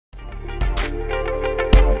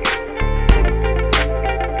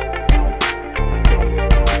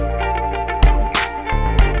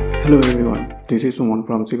Hello everyone, this is Suman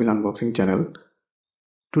from Civil Unboxing channel.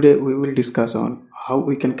 Today we will discuss on how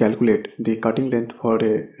we can calculate the cutting length for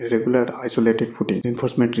a regular isolated footing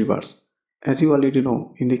reinforcement rebars. As you already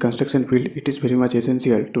know, in the construction field it is very much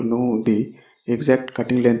essential to know the exact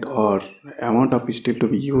cutting length or amount of steel to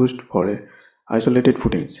be used for a isolated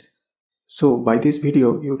footings. So by this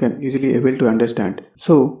video you can easily able to understand.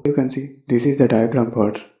 So you can see this is the diagram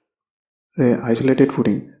for a isolated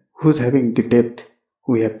footing whose having the depth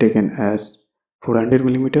we have taken as 400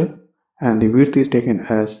 mm and the width is taken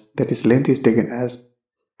as, that is length is taken as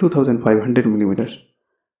 2500 mm,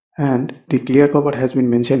 and the clear cover has been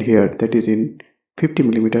mentioned here, that is in 50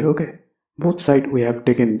 mm. Okay, both sides we have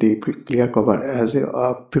taken the clear cover as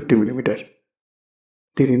a 50 mm.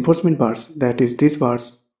 The reinforcement bars, that is these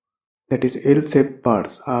bars, that is L-shaped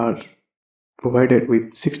bars, are provided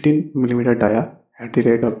with 16 mm dia at the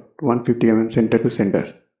rate of 150 mm center to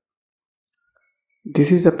center.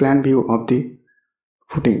 This is the plan view of the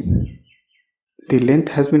footing. The length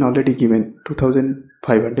has been already given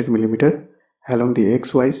 2500 mm along the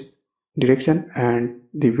XY direction, and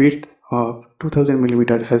the width of 2000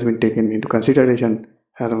 mm has been taken into consideration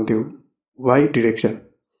along the Y direction.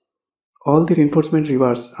 All the reinforcement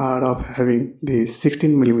rebars are of having the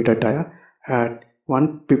 16 mm dia at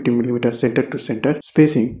 150 mm center to center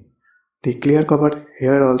spacing. The clear cover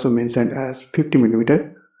here also mentioned as 50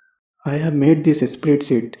 mm. I have made this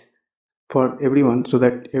spreadsheet for everyone so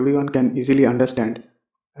that everyone can easily understand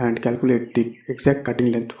and calculate the exact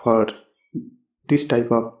cutting length for this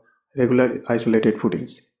type of regular isolated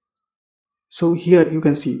footings. So here you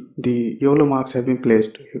can see the yellow marks have been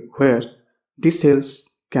placed where these cells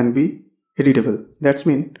can be editable. That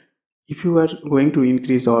means if you are going to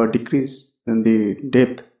increase or decrease the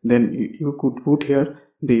depth, then you could put here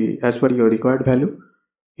the as per your required value.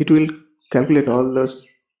 It will calculate all those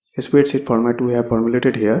spreadsheet format we have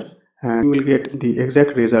formulated here, and you will get the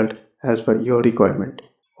exact result as per your requirement.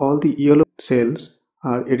 All the yellow cells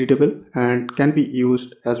are editable and can be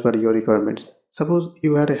used as per your requirements. Suppose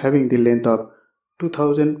you are having the length of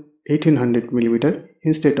 1800 mm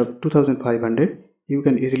instead of 2500, you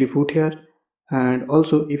can easily put here. And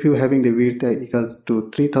also if you having the width equals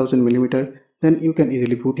to 3000 mm, then you can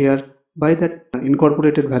easily put here. By that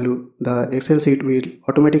incorporated value, the Excel sheet will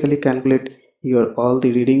automatically calculate your all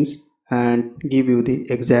the readings and give you the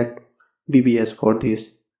exact BBS for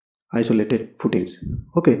these isolated footings.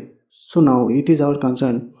 Okay, so now it is our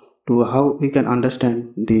concern to how we can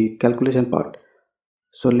understand the calculation part.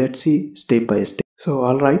 So let's see step by step. So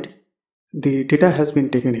alright, the data has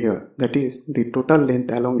been taken here, that is the total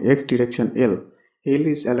length along X direction L. L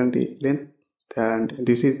is along the length and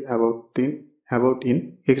this is about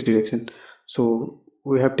in X direction. So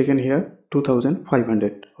we have taken here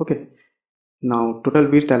 2500. Okay, now total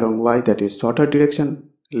width along Y, that is shorter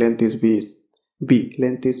direction, length is B,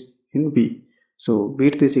 length is in B. So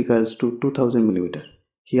width is equals to 2000 mm.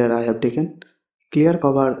 Here I have taken clear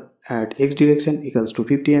cover at X direction equals to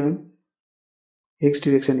 50 mm. X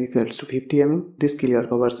direction equals to 50 mm. This clear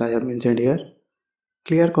covers I have mentioned here.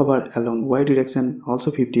 Clear cover along Y direction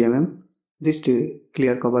also 50 mm. This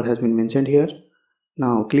clear cover has been mentioned here.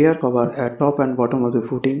 Now clear cover at top and bottom of the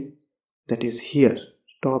footing, that is here,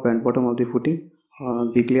 top and bottom of the footing,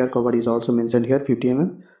 the clear cover is also mentioned here 50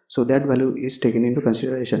 mm. So that value is taken into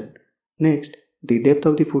consideration. Next, the depth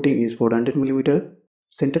of the footing is 400 mm.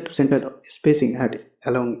 Center to center spacing at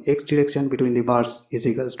along X direction between the bars is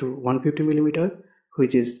equals to 150 mm,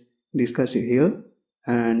 which is discussed here,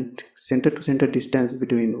 and center to center distance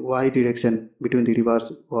between Y direction between the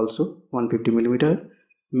rebars also 150 mm.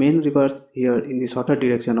 Main rebars here in the shorter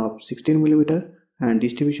direction of 16 mm, and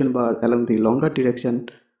distribution bar along the longer direction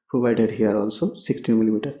provided here also 16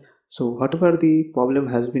 mm. So whatever the problem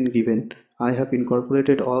has been given, I have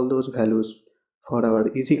incorporated all those values for our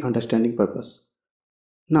easy understanding purpose.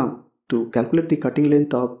 Now to calculate the cutting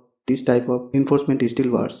length of this type of reinforcement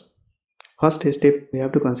steel bars, first step we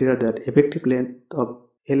have to consider that effective length of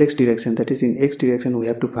LX direction, that is in X direction, we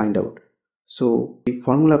have to find out. So the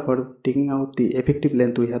formula for taking out the effective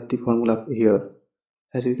length, we have the formula here.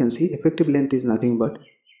 As you can see, effective length is nothing but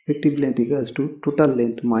effective length equals to total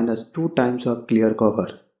length minus 2 times of clear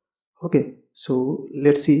cover. Okay, so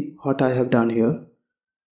let's see what I have done here.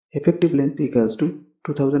 Effective length equals to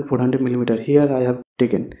 2400 mm. Here I have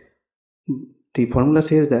taken, the formula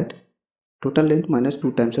says that total length minus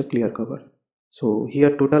 2 times of clear cover. So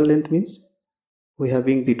here total length means we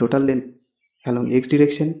having the total length along X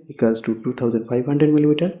direction equals to 2500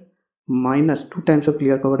 mm minus 2 times of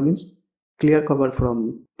clear cover means clear cover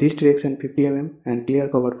from this direction 50 mm and clear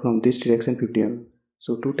cover from this direction 50 mm.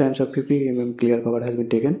 So 2 times of 50 mm clear cover has been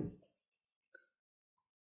taken.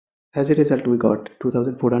 As a result, we got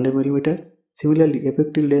 2400 mm. Similarly,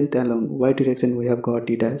 effective length along y direction we have got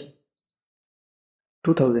it as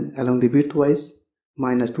 2000 along the widthwise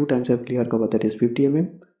minus 2 times of clear cover, that is 50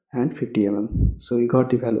 mm and 50 mm. So we got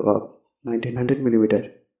the value of 1900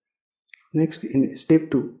 mm. Next, in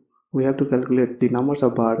step 2, we have to calculate the numbers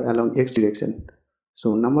of bars along x direction.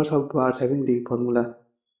 So numbers of bars having the formula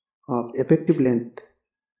of effective length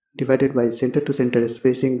divided by center to center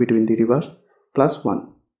spacing between the rebars plus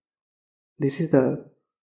 1. This is the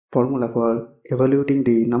formula for evaluating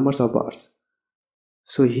the numbers of bars.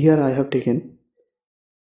 So here I have taken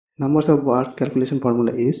numbers of bar calculation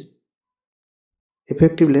formula is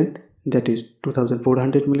effective length, that is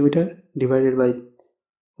 2400 mm divided by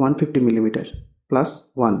 150 mm plus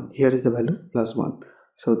 1. Here is the value plus 1.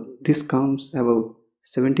 So this comes about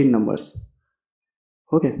 17 numbers.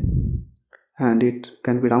 Okay, and it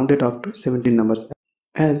can be rounded up to 17 numbers.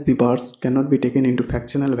 As the bars cannot be taken into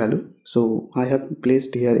fractional value, so I have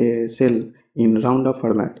placed here a cell in round up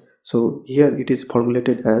format. So here it is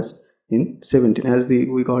formulated as in 17, as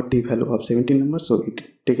we got the value of 17 numbers, so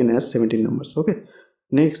it taken as 17 numbers. Okay,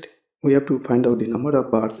 next we have to find out the number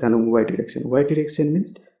of bars along y direction. Y direction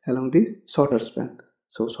means along the shorter span.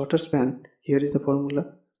 So shorter span, here is the formula.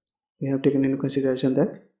 We have taken into consideration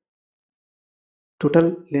that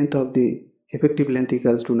total length of the effective length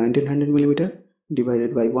equals to 1900 mm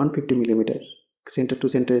divided by 150 mm center to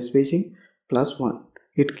center spacing plus 1.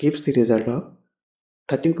 It gives the result of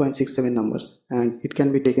 13.67 numbers, and it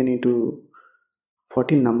can be taken into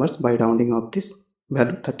 14 numbers by rounding of this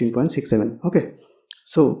value 13.67. Okay,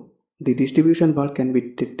 so the distribution bar can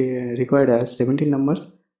be required as 17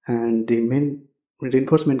 numbers, and the main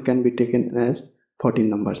reinforcement can be taken as 14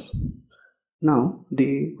 numbers. Now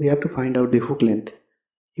we have to find out the hook length.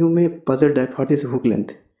 You may puzzle that what is hook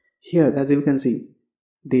length. Here, as you can see,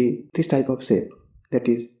 this type of shape, that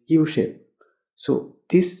is U shape. So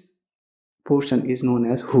this portion is known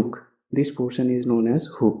as hook. This portion is known as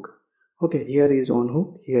hook. Okay, here is on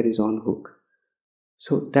hook, here is on hook.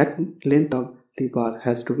 So that length of the bar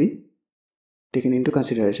has to be taken into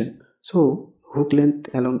consideration. So hook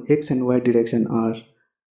length along x and y direction are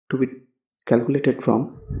to be calculated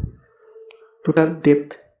from total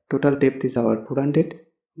depth. Total depth is our 400.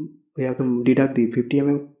 We have to deduct the 50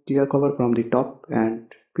 mm clear cover from the top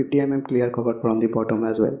and 50 mm clear cover from the bottom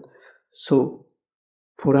as well. So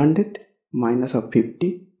 400 minus of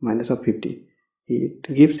 50 minus of 50, it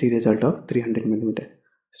gives the result of 300 mm.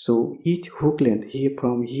 So each hook length here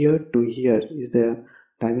from here to here is the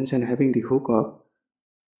dimension having the hook of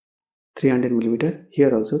 300 mm.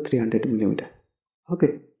 Here also 300 mm.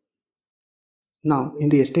 Okay. Now in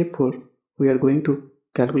the step 4, we are going to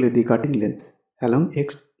calculate the cutting length along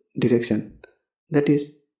x direction. That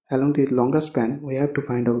is, along the longer span, we have to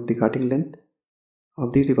find out the cutting length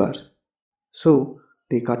of the rebar. So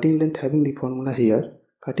the cutting length having the formula here,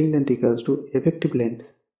 cutting length equals to effective length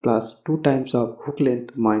plus 2 times of hook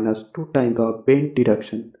length minus 2 times of bend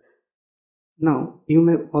deduction. Now you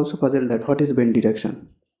may also puzzle that what is bend deduction.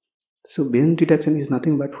 So bend deduction is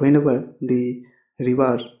nothing but whenever the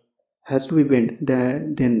rebar has to be bent,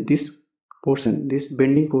 then this portion, this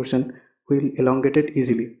bending portion will elongate it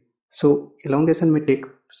easily. So elongation may take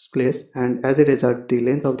place, and as a result the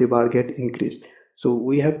length of the bar get increased. So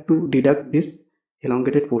we have to deduct this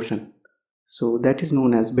elongated portion. So that is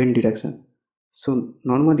known as bend deduction. So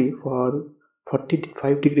normally for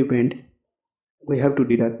 45-degree bend, we have to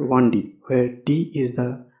deduct 1d, where d is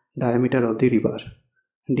the diameter of the rebar.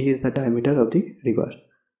 D is the diameter of the rebar.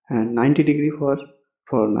 And 90-degree for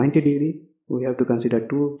 90-degree, we have to consider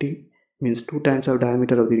 2d, means 2 times of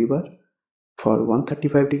diameter of the rebar. For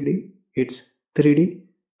 135-degree, it's 3d.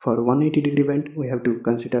 For 180-degree bend, we have to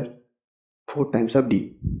consider 4 times of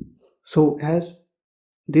d. So as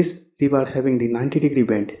this rebar having the 90-degree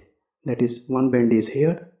bend, that is one bend is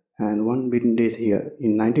here and one bend is here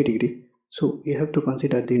in 90-degree. So we have to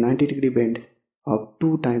consider the 90-degree bend of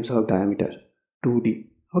 2 times of diameter, 2d.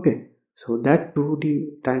 Okay, so that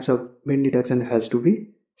 2d times of bend deduction has to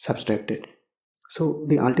be subtracted. So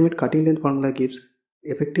the ultimate cutting length formula gives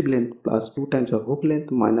effective length plus 2 times of hook length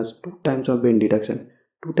minus 2 times of bend deduction.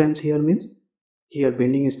 2 times here means here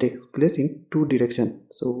bending is takes place in 2 direction.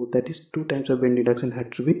 So that is 2 times of bend deduction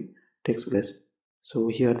had to be takes place. So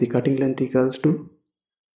here the cutting length equals to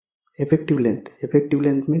effective length. Effective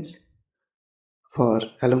length means for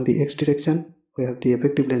along the x direction, we have the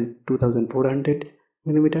effective length 2400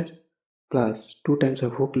 mm plus 2 times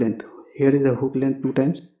of hook length. Here is the hook length 2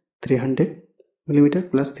 times 300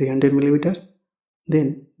 mm plus 300 mm,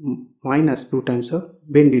 then minus 2 times of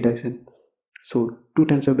bend deduction. So 2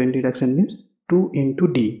 times of bend deduction means 2 into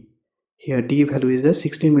d. Here D value is the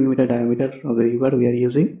 16 mm diameter of the rebar we are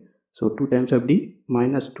using. So 2 times of D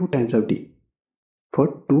minus 2 times of D for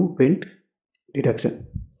 2 bend reduction.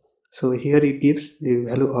 So here it gives the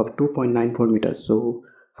value of 2.94 meters. So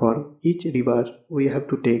for each rebar we have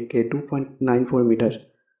to take a 2.94 meter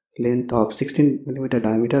length of 16 mm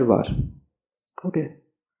diameter bar. Okay.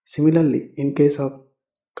 Similarly, in case of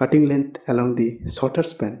cutting length along the shorter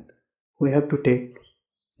span, we have to take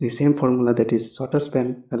the same formula, that is shorter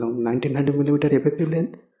span along 1900 mm effective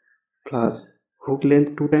length plus hook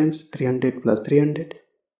length 2 times 300 plus 300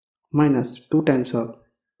 minus 2 times of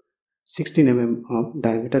 16 mm of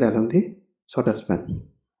diameter along the shorter span.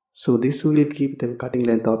 So this will give the cutting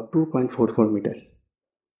length of 2.44 meter.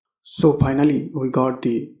 So finally we got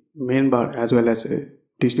the main bar as well as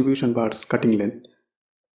distribution bar's cutting length.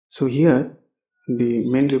 So here the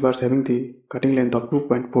main rebars having the cutting length of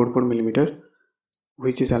 2.44 mm,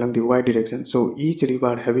 which is along the y direction. So each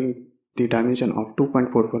rebar having the dimension of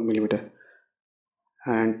 2.44 mm,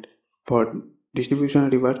 and for distribution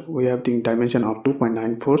rebar we have the dimension of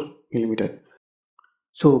 2.94 mm.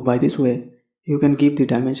 So by this way you can give the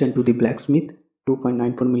dimension to the blacksmith,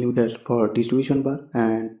 2.94 mm for distribution bar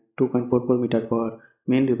and 2.44 meter for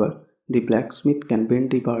main rebar. The blacksmith can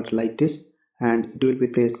bend the bar like this and it will be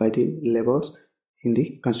placed by the laborers in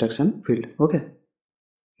the construction field. Okay.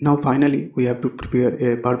 Now finally we have to prepare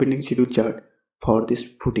a bar bending schedule chart for this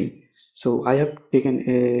footing. So I have taken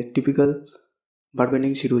a typical bar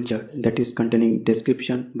bending schedule chart that is containing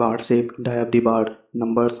description, bar shape, die of the bar,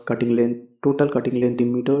 numbers, cutting length, total cutting length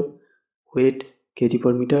in meter, weight, kg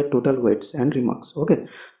per meter, total weights and remarks. Okay.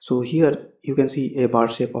 So here you can see a bar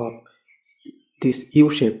shape of this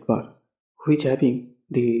U-shaped bar, which having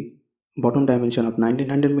the bottom dimension of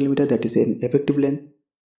 1900 mm, that is an effective length,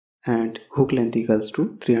 and hook length equals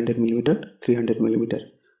to 300 mm.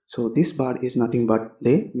 So this bar is nothing but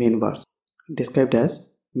the main bars, described as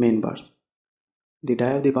main bars. The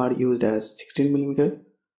die of the bar used as 16 mm.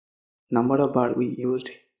 Number of bar we used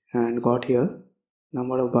and got here.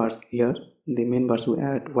 Number of bars here, the main bars we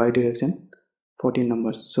at y direction, 14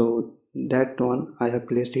 numbers. So that one I have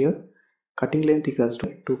placed here. Cutting length equals to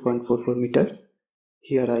 2.44 meter.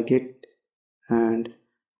 Here I get, and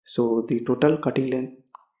so the total cutting length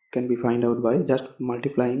can be found out by just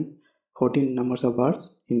multiplying 14 numbers of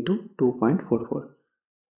bars into 2.44.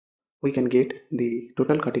 We can get the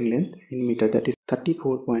total cutting length in meter, that is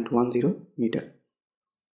 34.10 meter.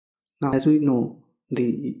 Now as we know,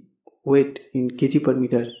 the weight in kg per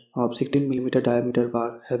meter of 16 mm diameter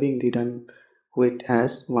bar having the weight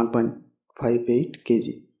as 1.58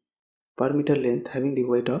 kg, per meter length having the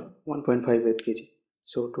weight of 1.58 kg.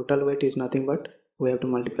 So total weight is nothing but we have to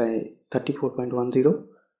multiply 34.10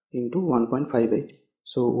 into 1.58.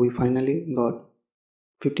 So we finally got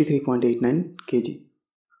 53.89 kg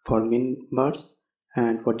for main bars,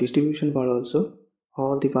 and for distribution bar also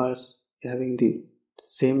all the bars having the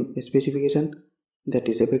same specification, that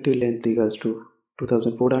is effective length equals to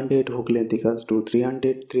 2400, hook length equals to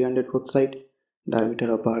 300 both side,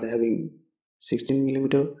 diameter of bar having 16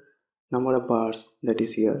 mm, number of bars that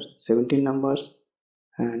is here 17 numbers,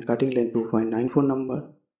 and cutting length 2.94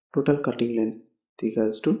 number. Total cutting length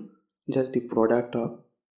equals to just the product of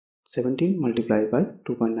 17 multiplied by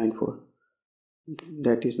 2.94,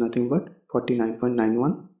 that is nothing but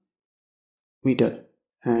 49.91 meter,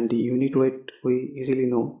 and the unit weight we easily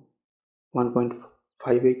know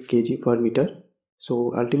 1.58 kg per meter.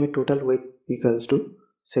 So ultimate total weight equals to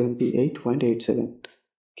 78.87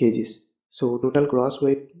 kgs. So total gross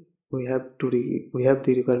weight we have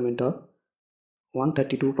the requirement of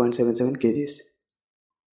 132.77 kgs.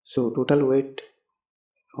 So total weight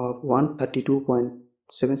of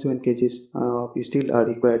 132.77 kgs of steel are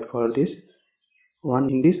required for this one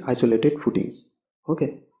in these isolated footings.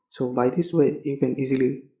 Okay. So by this way you can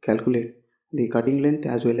easily calculate the cutting length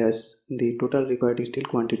as well as the total required steel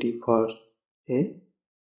quantity for a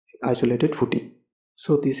isolated footing.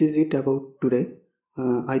 So this is it about today.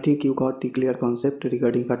 I think you got the clear concept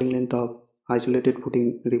regarding cutting length of isolated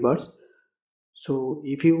footing rebars. So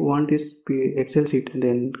if you want this Excel sheet,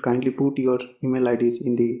 then kindly put your email IDs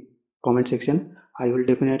in the comment section. I will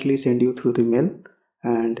definitely send you through the mail,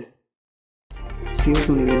 and see you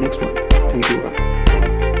soon in the next one. Thank you. Bye.